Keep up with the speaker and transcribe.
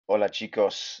Hola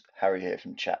chicos, Harry here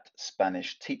from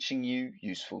Chatspanish, teaching you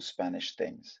useful Spanish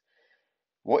things.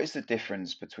 What is the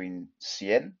difference between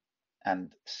cien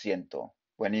and ciento?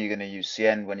 When are you going to use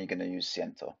cien? When are you going to use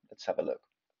ciento? Let's have a look.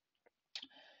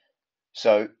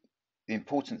 So the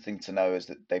important thing to know is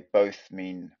that they both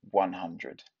mean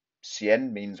 100.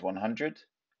 Cien means 100.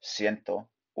 Ciento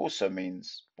also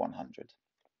means 100.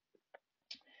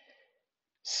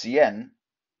 Cien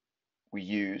we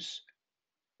use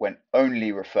when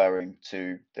only referring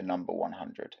to the number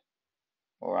 100.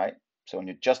 All right. So when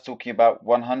you're just talking about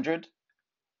 100,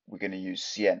 we're going to use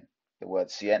cien, the word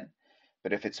cien.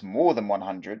 But if it's more than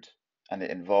 100 and it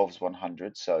involves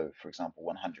 100, so for example,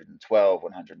 112,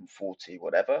 140,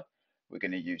 whatever, we're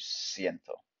going to use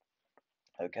ciento.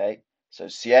 Okay. So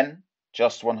cien,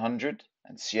 just 100,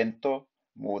 and ciento,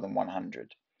 more than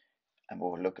 100. And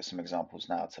we'll look at some examples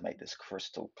now to make this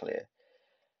crystal clear.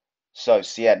 So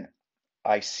cien,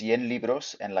 hay 100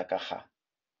 libros en la caja.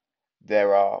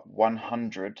 There are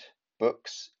 100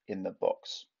 books in the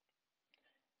box.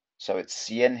 So it's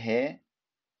cien here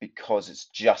because it's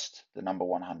just the number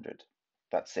 100.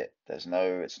 That's it. It's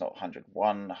not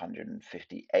 101,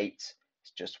 158. It's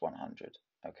just 100.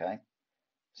 Okay.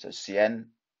 So cien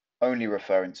only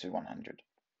referring to 100.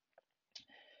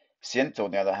 Ciento,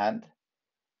 on the other hand,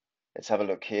 let's have a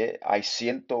look here. Hay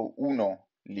 101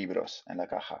 libros en la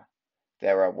caja.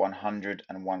 There are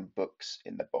 101 books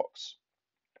in the box.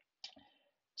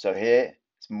 So here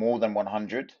it's more than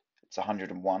 100. It's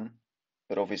 101.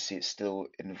 But obviously it still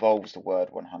involves the word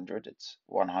 100. It's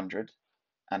 100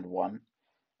 and 1.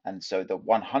 And so the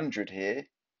 100 here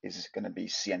is going to be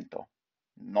ciento,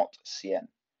 not cien,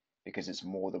 because it's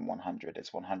more than 100.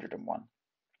 It's 101.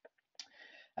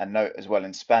 And note as well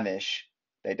in Spanish,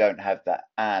 they don't have that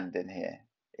and in here.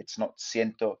 It's not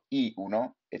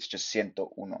 101, it's just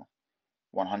 101,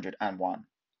 101,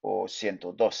 or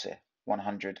 112,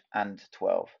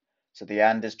 112. So the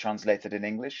and is translated in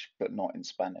English, but not in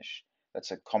Spanish.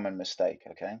 That's a common mistake,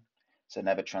 okay? So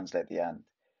never translate the and.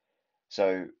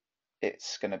 So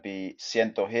it's going to be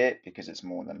ciento here because it's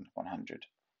more than 100.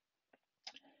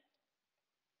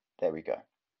 There we go.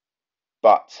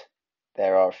 But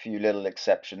there are a few little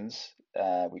exceptions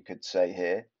we could say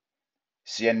here.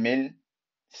 100,000,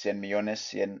 100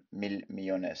 millones, 100,000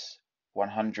 millones.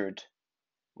 100,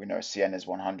 we know cien is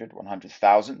 100,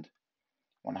 100,000,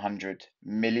 100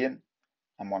 million,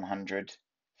 and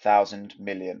 100,000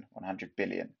 million, 100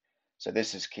 billion. So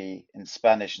this is key. In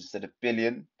Spanish, instead of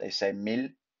billion, they say mil,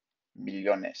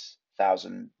 millones,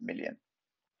 1,000 million.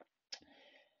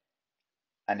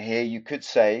 And here you could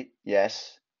say,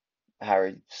 yes,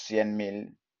 Harry,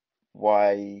 100,000.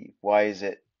 Why is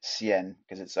it cien?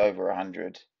 Because it's over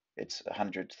 100. It's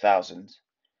 100,000.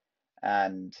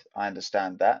 And I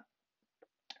understand that.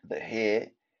 But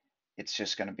here, it's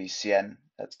just going to be cien.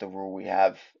 That's the rule we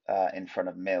have in front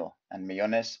of mil, and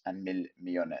millones and mil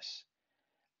millones.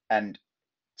 And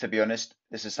to be honest,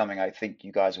 this is something I think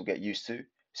you guys will get used to.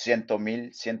 Ciento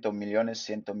mil, ciento millones,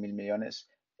 ciento mil millones.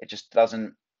 It just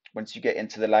doesn't, once you get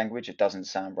into the language, it doesn't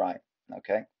sound right.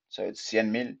 Okay, so it's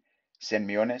 100,000, 100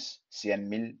 millones, 100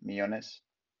 mil millones.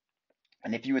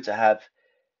 And if you were to have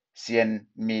 100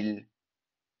 mil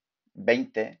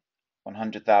 20,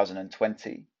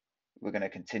 100,020, we're going to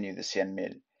continue the 100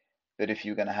 mil. But if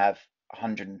you're going to have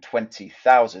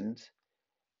 120,000,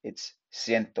 it's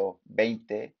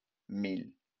 120 mil.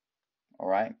 All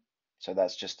right, so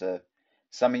that's just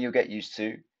something you'll get used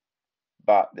to,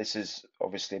 but this is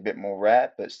obviously a bit more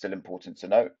rare, but still important to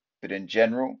note. But in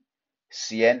general,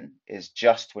 cien is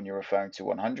just when you're referring to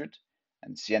 100,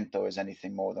 and ciento is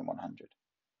anything more than 100.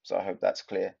 So I hope that's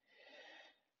clear.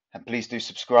 And please do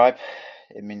subscribe.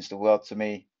 It means the world to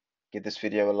me. Give this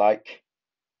video a like.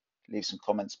 Leave some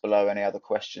comments below. Any other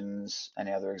questions,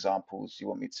 any other examples you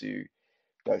want me to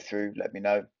go through, let me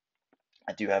know.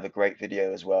 I do have a great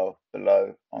video as well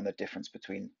below on the difference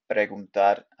between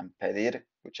preguntar and pedir,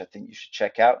 which I think you should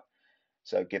check out.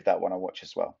 So give that one a watch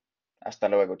as well. Hasta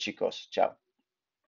luego, chicos. Ciao.